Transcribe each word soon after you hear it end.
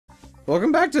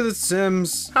Welcome back to The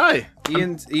Sims. Hi.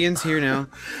 Ian's here now.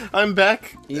 I'm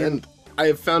back, Ian. and I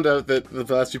have found out that the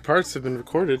last few parts have been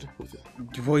recorded.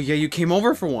 Well, yeah, you came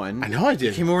over for one. I know I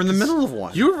did. You came over in the middle of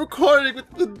one. You were recording with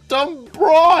the dumb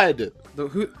broad.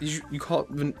 Who you call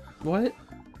it? What?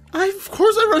 Of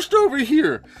course I rushed over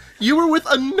here. You were with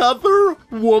another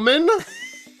woman?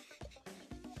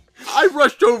 I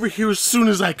rushed over here as soon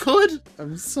as I could.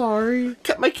 I'm sorry.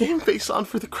 Kept my game face on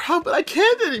for the crowd, but I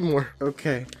can't anymore.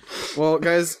 Okay. Well,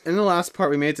 guys, in the last part,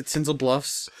 we made it to Tinsel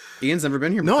Bluffs. Ian's never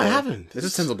been here before. No, I haven't. This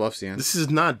is Tinsel Bluffs, Ian. This is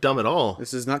not dumb at all.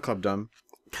 This is not Club Dumb.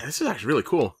 God, this is actually really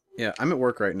cool. Yeah, I'm at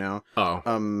work right now. Oh,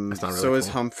 that's not really so is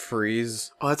cool.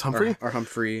 Humphreys. Oh, that's Humphrey? Or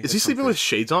Humphrey. Is he sleeping with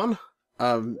shades on?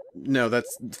 No,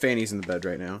 that's Fanny's in the bed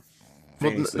right now.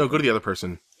 Well, no, go to the other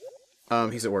person.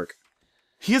 He's at work.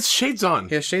 He has shades on.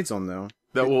 He has shades on, though.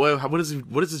 What is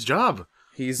his job?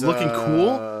 He's looking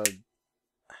cool.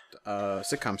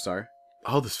 Sitcom star.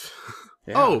 Oh, this.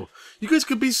 Yeah. Oh, you guys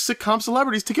could be sitcom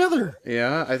celebrities together.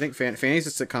 Yeah, I think Fanny's a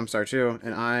sitcom star too,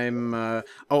 and I'm.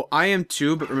 I am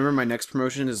too. But remember, my next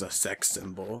promotion is a sex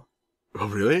symbol. Oh,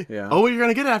 really? Yeah. Oh, you're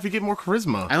gonna get it after you get more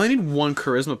charisma. I only need 1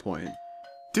 charisma point.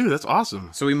 Dude, that's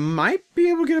awesome. So we might be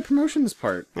able to get a promotion this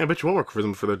part. Yeah, I bet you want more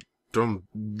charisma for the dumb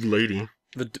lady.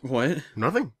 What?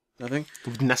 Nothing. Nothing.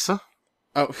 Nessa.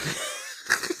 Oh.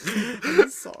 I'm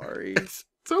sorry. It's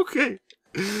okay.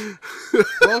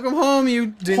 Welcome home. You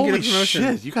didn't Holy get a promotion.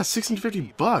 shit! You got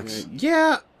 $650.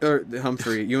 Yeah. Or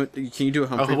Humphrey. Can you do a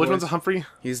Humphrey? Oh, which voice? one's a Humphrey?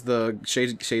 He's the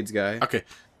shades guy. Okay.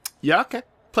 Yeah. Okay.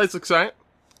 Place looks alright,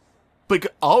 but it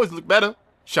could always look better.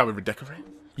 Shall we redecorate?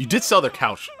 You did sell their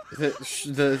couch.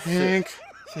 Think.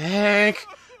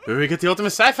 Where we get the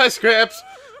ultimate sci-fi script?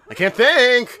 I can't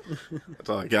think. That's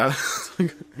all I got.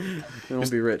 It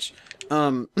won't be rich.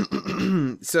 So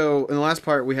in the last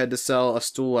part, we had to sell a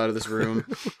stool out of this room,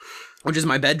 which is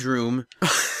my bedroom,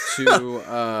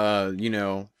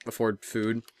 to afford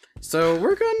food. So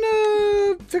we're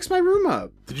gonna fix my room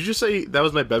up. Did you just say that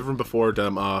was my bedroom before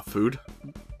food?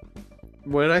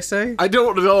 What did I say? I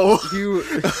don't know.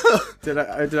 Did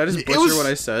I just butcher what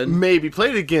I said? Maybe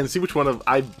play it again. See which one of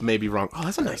I may be wrong. Oh,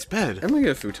 that's a nice bed. I'm gonna get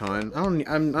a futon.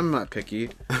 I'm not picky.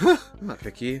 I'm not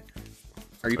picky.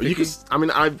 Are you picky?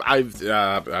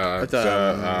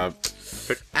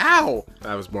 Ow!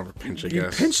 That was more of a pinch, I You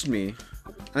guess. pinched me.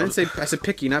 I said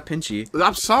picky, not pinchy.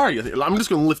 I'm sorry. I'm just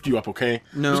gonna lift you up, okay?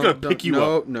 No, I'm just gonna pick you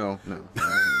up. No.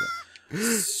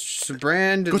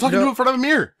 Brand. Go talk into it in front of a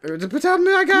mirror. I gotta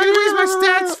use my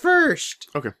stats first.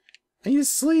 Okay. I need to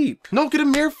sleep. No, get a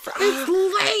mirror. It's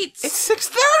late. It's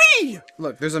 6:30.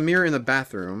 Look, there's a mirror in the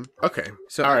bathroom. Okay.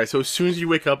 So all right. So as soon as you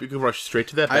wake up, you can rush straight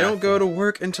to that bathroom. I don't go to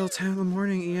work until 10 in the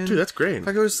morning, Ian. Dude, that's great. If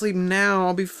I go to sleep now,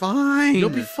 I'll be fine. You'll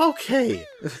be okay.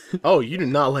 Oh, you do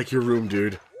not like your room,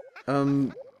 dude.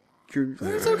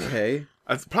 It's okay.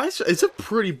 It's a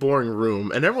pretty boring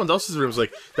room, and everyone else's room is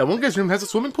like that. One guy's room has a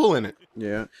swimming pool in it.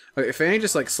 Yeah. Okay, Fanny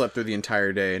just slept through the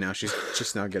entire day, and now she's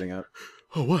just now getting up.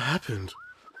 Oh, what happened?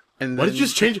 And why did you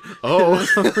just change? Oh.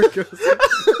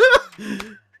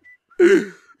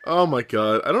 Oh my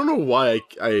god! I don't know why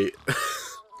I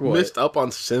missed up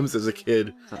on Sims as a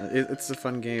kid. It's a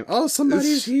fun game. Oh,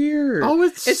 somebody's here. Oh,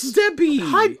 it's Debbie.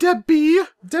 Hi, Debbie.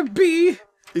 Debbie.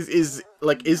 Is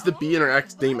the B in her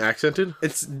name accented?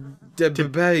 It's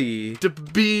Debbie.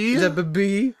 Debbie.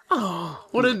 Debbie. Oh,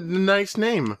 what a nice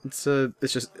name. It's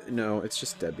just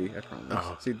Debbie. I promise.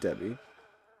 Oh. See Debbie.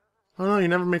 Oh no, you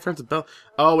never made friends with Belle.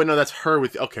 Oh wait, no, that's her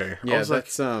with. Okay. Yeah,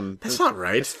 that's not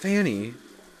right. It's Fanny.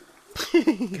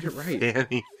 Get it right.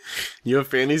 Fanny. You know what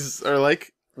Fannies are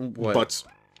like? What? Butts.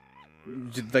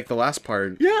 Like the last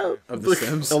part. Yeah. Of The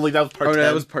Sims. Only that was part 10. Oh, no,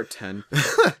 that was part 10.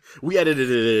 We edited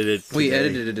it today. We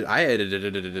edited it. I edited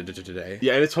it today.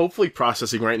 Yeah, and it's hopefully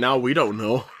processing right now. We don't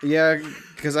know. Yeah,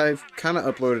 because I've kind of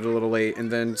uploaded a little late,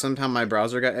 and then sometime my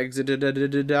browser got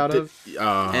exited out of.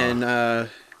 Yeah.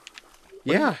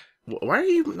 Why are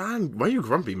you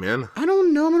grumpy, man? I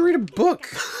don't know. I'm gonna read a book.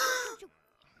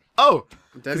 Oh,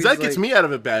 because that gets me out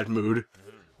of a bad mood.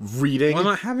 Reading. Well, I'm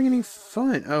not having any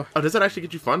fun. Oh, does that actually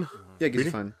get you fun? Yeah, it gets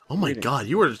you fun. Oh my god,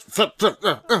 you were.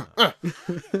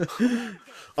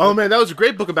 Oh man, that was a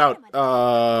great book about.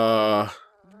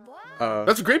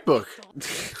 That's a great book.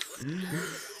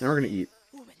 Now we're gonna eat.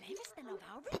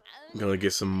 I'm gonna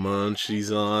get some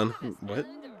munchies on. What?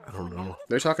 I don't know.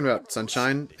 They're talking about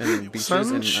sunshine and beaches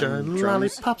sunshine, and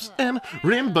drums. lollipops and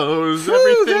rainbows.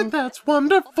 Everything that's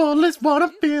wonderful is what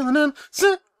I'm feeling. And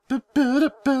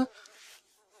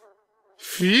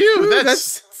phew,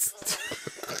 that's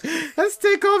That's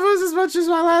take off as much as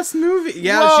my last movie.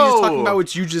 Yeah, Whoa. she's talking about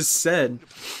what you just said.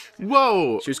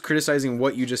 Whoa. She was criticizing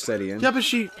what you just said, Ian. Yeah, but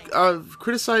she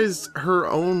criticized her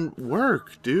own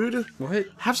work, dude. What?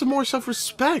 Have some more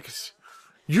self-respect.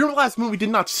 Your last movie did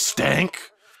not stank.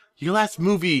 Your last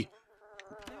movie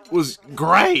was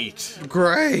great.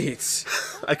 Great.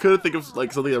 I couldn't think of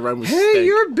like something that rhymed with Hey, stank.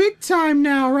 you're big time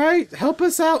now, right? Help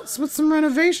us out with some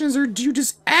renovations, or do you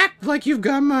just act like you've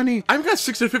got money? I've got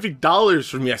 $650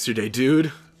 from yesterday,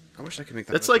 dude. I wish I could make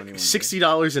that. That's much like money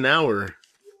 $60 an hour.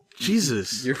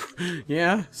 Jesus.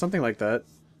 Yeah, something like that.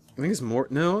 I think it's more.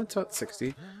 No, it's about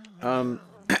 60. This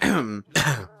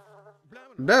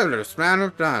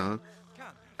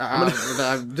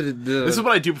is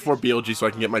what I do before BLG so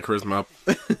I can get my charisma up.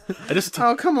 I just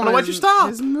oh, come on. Why'd you stop?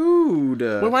 His mood.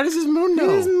 Wait, why does his mood know?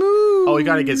 His mood. Oh, he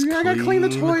gotta get clean. I gotta clean the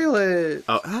toilet.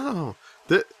 Oh.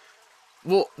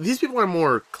 Well, these people are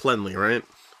more cleanly, right?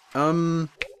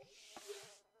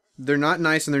 They're not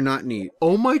nice and they're not neat.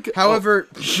 Oh my god. However,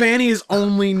 Fanny is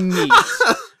only neat.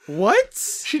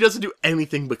 What? She doesn't do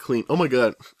anything but clean. Oh my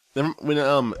god.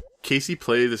 When Casey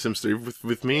played The Sims 3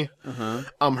 with me,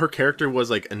 her character was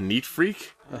like a neat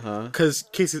freak. Because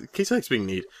Casey likes being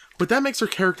neat. But that makes her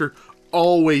character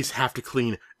always have to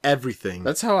clean everything.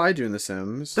 That's how I do in The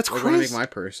Sims. That's crazy. crazy. I make my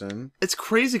person. It's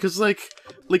crazy because like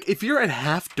if you're at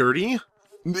half dirty,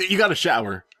 you got to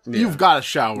shower. Yeah. You've got to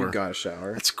shower. You gotta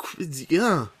shower. That's crazy.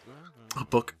 Yeah. A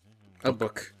book. A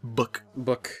book. Book.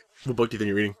 Book. What book do you think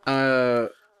you're reading?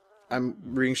 I'm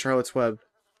reading Charlotte's Web.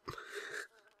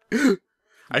 I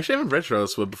actually haven't read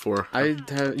Charlotte's Web before.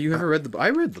 You haven't read the book? I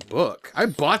read the book. I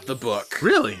bought the book.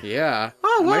 Really? Yeah.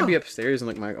 Oh, wow. It might be upstairs in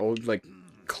like my old like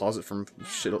closet from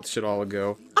shit all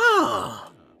ago.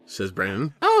 Ah, says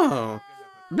Brandon. Oh.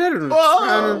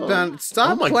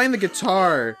 Stop playing the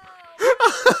guitar.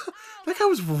 That guy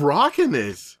was rocking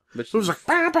this. But it was like,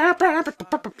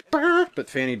 but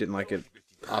Fanny didn't like it,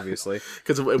 obviously,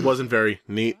 because it wasn't very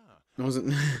neat. It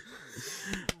wasn't.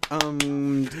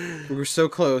 We're so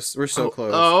close. We're so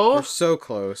close. Oh. We're so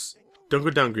close. Don't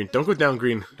go down green. Don't go down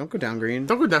green. Don't go down green.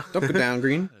 Don't go down. Don't go down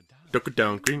green. Don't go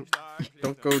down green.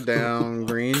 Don't go down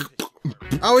green.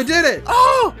 Oh, we did it!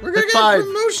 Oh, we're gonna get a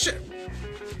promotion.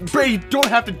 Bray, you don't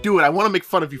have to do it. I want to make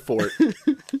fun of you for it.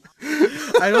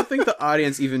 I don't think the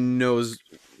audience even knows.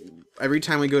 Every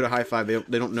time we go to high five,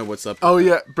 they don't know what's up. Oh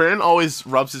yeah, Brandon always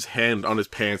rubs his hand on his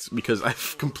pants because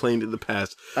I've complained in the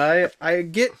past. I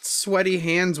get sweaty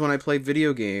hands when I play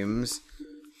video games.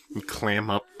 You clam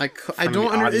up. I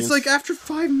don't understand. It's like after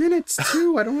 5 minutes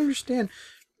too. I don't understand.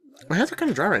 My hands are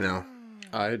kind of dry right now.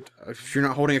 If you're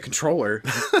not holding a controller.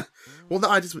 Well,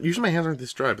 no, usually my hands aren't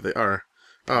this dry, but they are.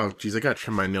 Oh, jeez, I gotta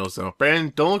trim my nails though.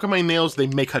 Brandon, don't look at my nails. They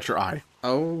may cut your eye.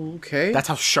 Okay. That's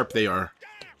how sharp they are.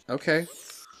 Okay.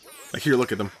 Like, here,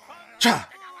 look at them. Cha!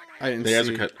 I didn't see.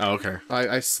 see. Are cut. Oh, okay.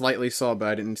 I slightly saw, but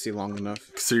I didn't see long enough.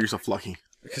 Consider yourself lucky.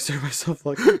 Consider myself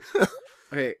lucky.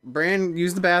 Okay, Brand,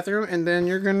 use the bathroom, and then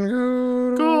you're gonna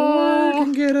go to work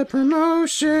and get a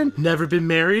promotion. Never been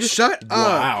married? Shut up.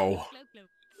 Wow.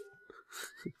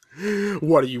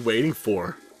 What are you waiting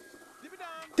for?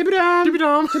 Dibby-dum.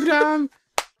 Dibby-dum. Dibby-dum.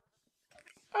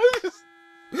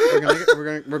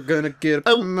 We're gonna get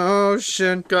a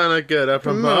promotion. Gonna get a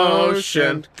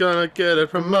promotion. Gonna get a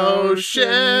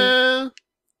promotion.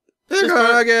 They're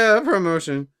gonna get a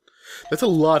promotion. That's a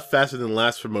lot faster than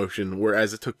last promotion,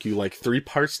 whereas it took you like 3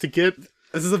 parts to get.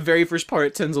 This is the very first part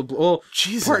at Tinsel Bluffs. Well,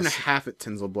 Jesus. Part and a half at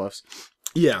Tinsel Bluffs.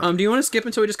 Yeah. Do you want to skip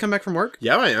until we just come back from work?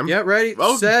 Yeah, I am. Yeah, ready,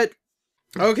 Oh. set.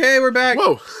 Okay, we're back.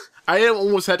 Whoa. I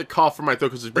almost had to cough from my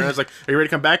throat because Brandon was like, are you ready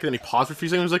to come back? And then he paused for a few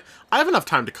seconds and was like, I have enough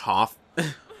time to cough.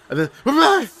 And then, we're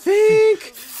back.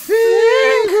 Think.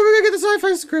 We're gonna get the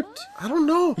sci-fi script. I don't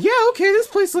know. Yeah, okay, this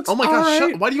place looks Oh my gosh,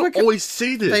 alright. why do you always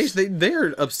say this?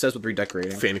 They're obsessed with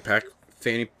redecorating. Fanny pack.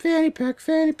 Fanny pack.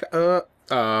 Yeah!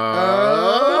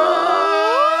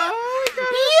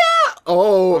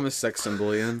 Oh, I'm a sex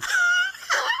symbol, Ian.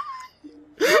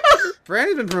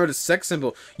 Brandon's been promoted sex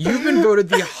symbol. You've been voted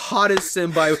the hottest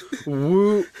sim by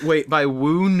Woo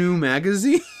New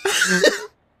Magazine.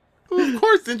 Well, of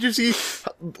course, didn't you see?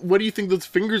 What do you think those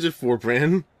fingers are for,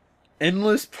 Brandon?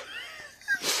 Endless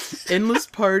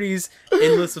parties,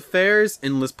 endless affairs,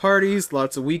 endless parties,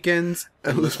 lots of weekends,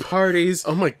 endless parties.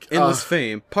 Oh my god. Endless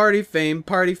fame. Party, fame,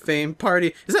 party, fame,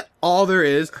 party. Is that all there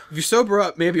is? If you sober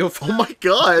up, maybe you'll fall. Oh my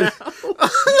god.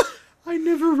 I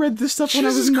never read this stuff when I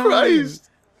was Jesus 9. Christ.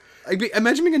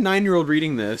 Imagine being a 9-year-old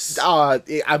reading this. I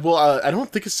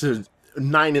don't think it's a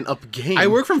 9 and up game. I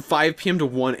work from 5 p.m. to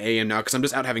 1 a.m. now because I'm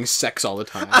just out having sex all the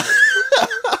time.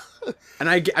 And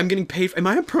I'm getting paid. Am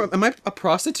I a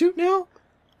prostitute now?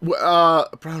 Bro,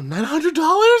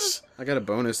 $900? I got a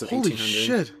bonus of Holy $1,800.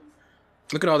 shit.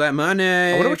 Look at all that money.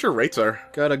 I wonder what your rates are.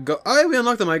 Gotta go. Oh, we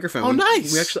unlocked the microphone. Oh,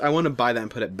 nice. We actually, I want to buy that and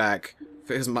put it back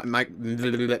because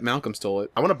Malcolm stole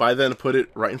it. I want to buy that and put it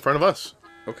right in front of us.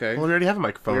 Okay. Well, we already have a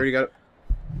microphone. We already got it.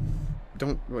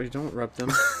 Don't rub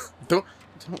them. don't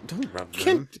rub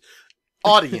them.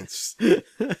 Audience,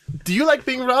 do you like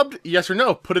being rubbed? Yes or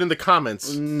no? Put it in the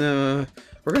comments. No,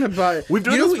 we're gonna buy. We've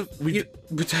done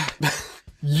this.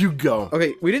 You go.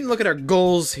 Okay, we didn't look at our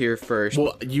goals here first.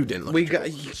 Well, you didn't look. We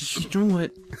got. You know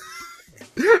what?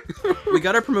 We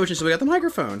got our promotion, so we got the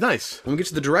microphone. Nice. When we get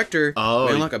to the director, we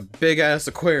unlock a big ass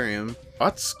aquarium.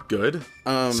 That's good.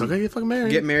 So gotta get fucking married.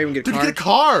 Get married and get a car. Get a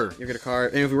car. You get a car,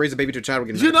 and if we raise a baby to a child,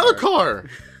 we get another car.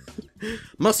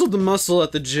 Muscle to muscle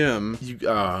at the gym. You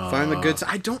find the good.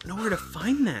 I don't know where to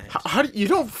find that. How do you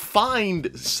don't find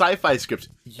sci-fi scripts?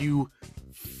 You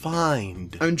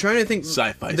find. I'm trying to think.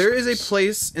 Sci-fi. There is a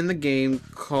place in the game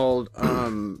called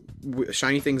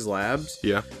Shiny Things Labs.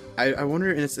 Yeah. I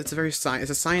wonder, and it's a very it's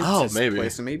a science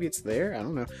place, so maybe it's there. I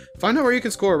don't know. Find out where you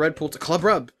can score a red pool to Club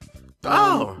Rub.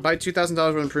 Buy $2,000 worth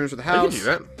of improvements for the house. I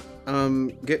can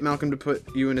do that. Get Malcolm to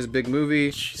put you in his big movie.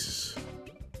 Jesus.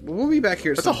 We'll be back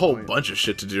here. That's a whole bunch of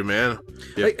shit to do, man.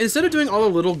 Yeah. Like, instead of doing all the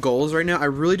little goals right now, I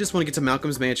really just want to get to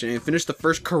Malcolm's mansion and finish the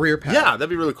first career path. Yeah, that'd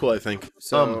be really cool, I think.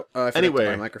 So, anyway,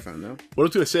 my microphone though. What I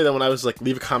was gonna say that when I was like,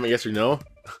 leave a comment, yes or no.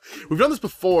 We've done this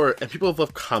before, and people have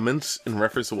left comments in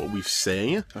reference to what we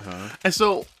say. And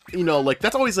so, you know, like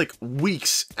that's always like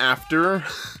weeks after.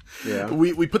 Yeah.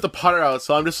 we put the potter out,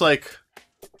 so I'm just like,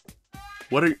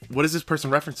 what is this person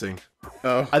referencing?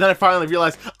 Oh. And then I finally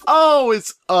realized, oh,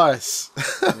 it's us.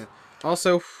 Yeah.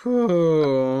 Also,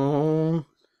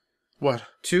 what?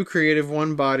 2 creative,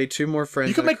 1 body, 2 more friends.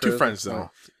 You can make 2 friends,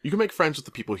 though. You can make friends with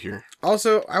the people here.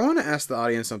 Also, I want to ask the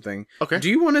audience something. Okay. Do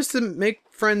you want us to make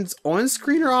friends on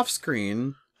screen or off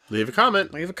screen? Leave a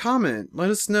comment. Leave a comment. Let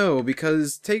us know,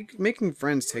 because making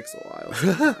friends takes a while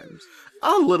sometimes.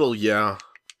 A little, yeah.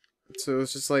 So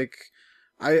it's just like...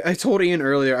 I told Ian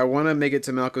earlier, I want to make it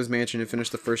to Malcolm's mansion and finish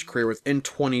the first career within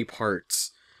 20 parts.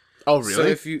 Oh, really? So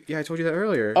if you... Yeah, I told you that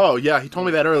earlier. Oh, yeah, he told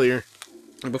me that earlier.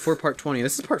 Before part 20.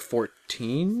 This is part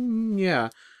 14? Yeah.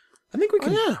 I think we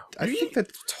can... Oh, yeah. I think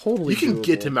that's totally You can doable.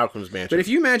 get to Malcolm's mansion. But if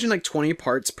you imagine like 20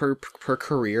 parts per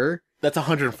career... That's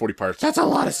 140 parts. That's a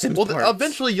lot of Sims parts.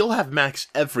 Eventually you'll have max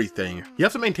everything. You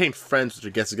have to maintain friends, which I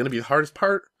guess is going to be the hardest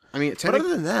part. I mean, but other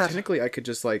than that... Technically, I could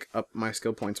just, like, up my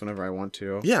skill points whenever I want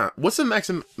to. Yeah. What's the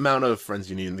maximum amount of friends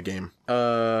you need in the game? 8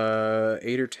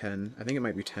 or 10. I think it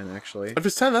might be 10, actually. If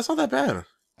it's 10, that's not that bad.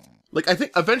 Like,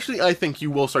 eventually I think you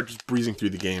will start just breezing through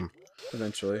the game.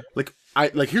 Eventually. Like,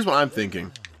 here's what I'm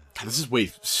thinking. God, this is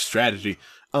way strategy.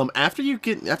 After you're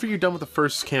done with the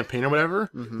first campaign or whatever,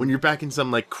 when you're back in some,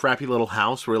 like, crappy little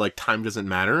house where, like, time doesn't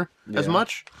matter as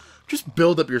much, just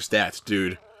build up your stats,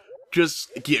 dude.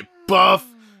 Just get buff.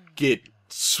 Get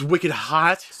wicked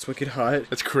hot. Wicked hot.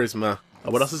 That's charisma.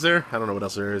 What else is there? I don't know what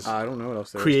else there is. I don't know what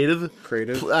else there is.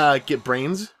 Creative. Get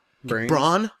brains. Brains. Get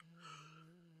brawn.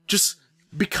 Just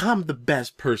become the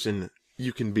best person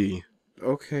you can be.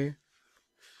 Okay.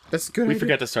 That's good. We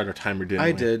forgot to start our timer, didn't we?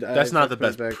 I did. That's not the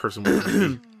best person we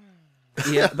can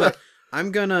be. Yeah, but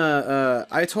I'm gonna...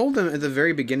 I told them at the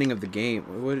very beginning of the game...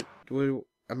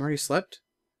 I'm already slept?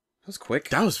 That was quick.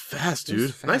 That was fast,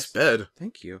 dude. Nice bed.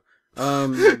 Thank you.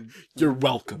 You're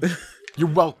welcome. You're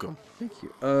welcome. Thank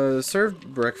you.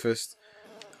 Served breakfast.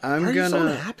 I'm Why are gonna... you so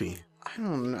unhappy?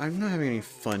 I'm not having any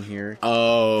fun here.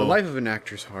 Oh. The life of an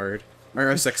actor's hard. Or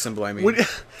a sex symbol, I mean. I was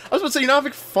about to say, you're not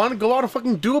having fun? Go out and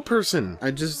fucking do a person.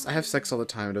 I have sex all the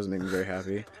time. It doesn't make me very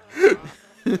happy.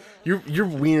 Your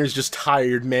wiener's just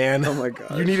tired, man. Oh my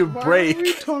god. You need a break. Why are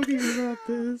we talking about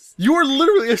this? You are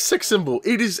literally a sex symbol.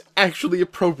 It is actually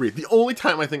appropriate. The only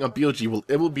time I think on BLG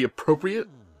it will be appropriate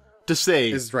to say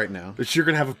is right now that you're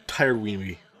gonna have a tired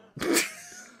weenie.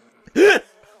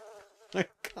 My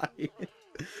god.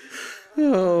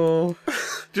 Oh.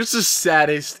 Just the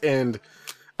saddest and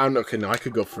I don't know. Okay, no, I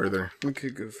could go further. We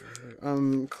could go further.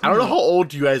 I don't know how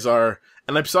old you guys are,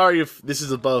 and I'm sorry if this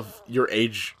is above your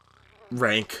age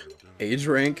rank. Age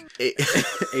rank?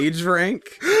 Age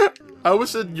rank? I always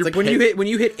said you're like when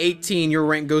you hit 18, your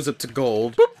rank goes up to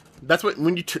gold. Boop. That's what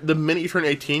when the minute you turn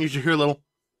 18, you should hear a little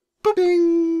boop.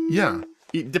 Ding. Yeah,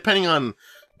 depending on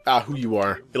who you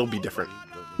are, it'll be different.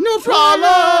 No problem.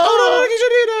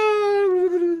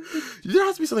 There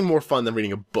has to be something more fun than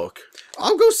reading a book.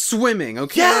 I'll go swimming,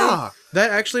 okay? Yeah!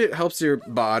 That actually helps your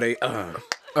body. Oh,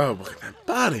 look at that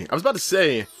body. I was about to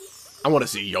say, I want to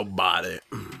see your body.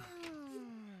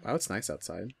 Wow, it's nice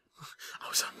outside.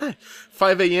 Oh, so nice.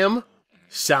 5 a.m.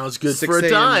 Sounds good 6 for a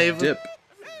dive. Dip.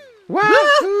 Wow!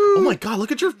 Oh my god,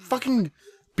 look at your fucking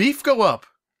beef go up.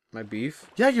 My beef?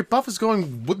 Yeah, your buff is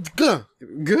going...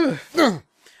 Good.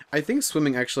 I think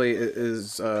swimming actually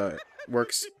is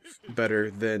works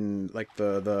better than like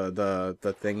the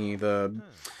thingy,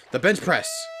 the bench press.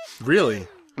 Really?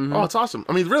 Mm-hmm. Oh, it's awesome.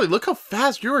 I mean, really, look how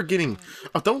fast you are getting.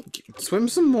 Oh, don't swim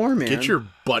some more, man. Get your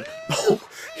butt. Oh,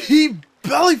 he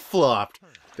belly flopped.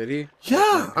 Did he?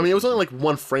 Yeah. I mean, it was only like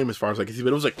 1 frame as far as I could see,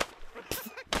 but it was like.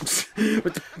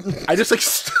 I just like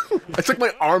I took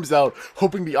my arms out,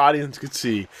 hoping the audience could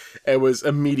see, and was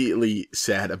immediately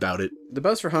sad about it. The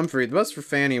bus for Humphrey, the bus for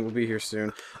Fanny will be here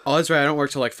soon. Oh, that's right. I don't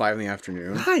work till like 5 in the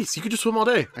afternoon. Nice. You could just swim all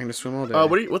day. I can just swim all day.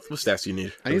 What stats do you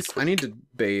need? I need to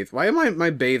bathe. Why am I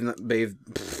bathe?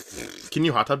 Can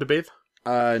you hot tub to bathe?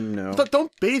 No.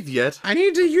 Don't bathe yet. I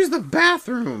need to use the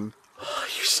bathroom.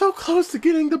 You're so close to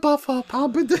getting the buff up.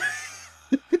 The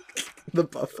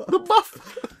buff up. The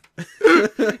buff. You're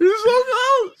so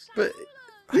close. But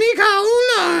Nika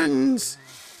Ulans.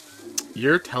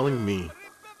 You're telling me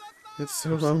it's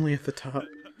so lonely at the top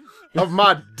of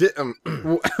my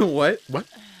what? What?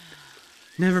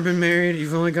 Never been married.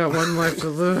 You've only got one life to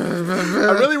live.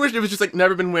 I really wish it was just like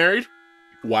never been married.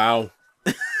 Wow.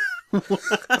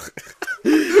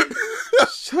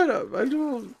 Shut up. I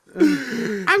don't.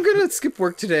 I'm gonna skip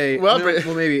work today. Well,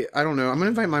 maybe. I don't know. I'm gonna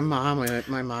invite my mom,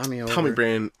 my mommy over. Tell me,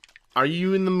 Brandon, are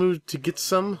you in the mood to get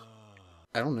some?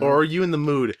 I don't know. Or are you in the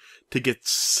mood to get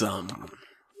some?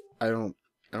 I don't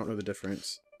know the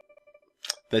difference.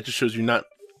 That just shows you're not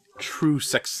true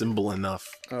sex symbol enough.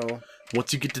 Oh.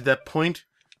 Once you get to that point,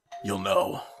 you'll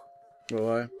know. Will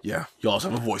I? Yeah. You'll also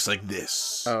have a voice like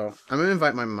this. Oh. I'm gonna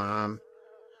invite my mom.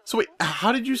 So wait,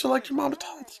 how did you select your mom to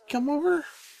come over?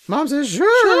 Mom says,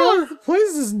 sure. The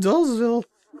place is Dullsville.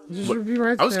 Should be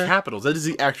right there. I was Capitals. That is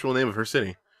the actual name of her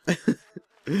city.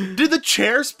 Did the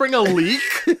chair spring a leak?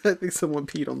 I think someone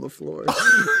peed on the floor.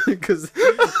 Because...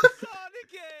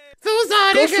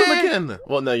 Go swim again.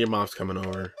 Well, no, your mom's coming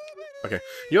over. Okay.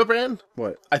 You know, Brandon?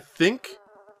 What? I think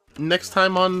next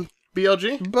time on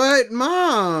BLG... But,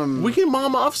 Mom! We can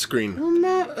mom off screen.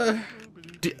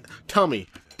 Tell me.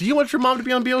 Do you want your mom to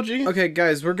be on BLG? Okay,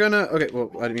 guys, we're gonna... Okay,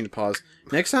 well, I didn't mean to pause.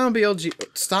 Next time on BLG...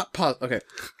 Stop, pause. Okay.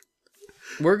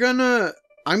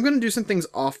 I'm gonna do some things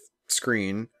off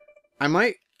screen. I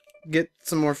might get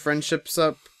some more friendships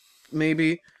up,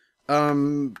 maybe. Do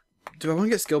I want to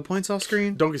get skill points off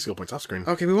screen? Don't get skill points off screen.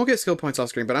 Okay, we won't get skill points off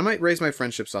screen, but I might raise my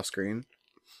friendships off screen.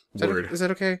 Is that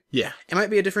okay? Yeah. It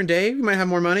might be a different day. We might have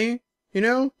more money, you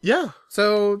know? Yeah.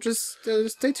 So just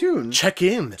stay tuned. Check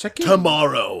in.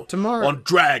 Tomorrow. On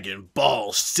Dragon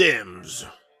Ball Sims.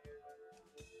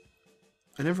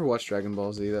 I never watched Dragon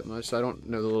Ball Z that much, so I don't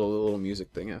know the little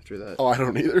music thing after that. Oh, I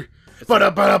don't either.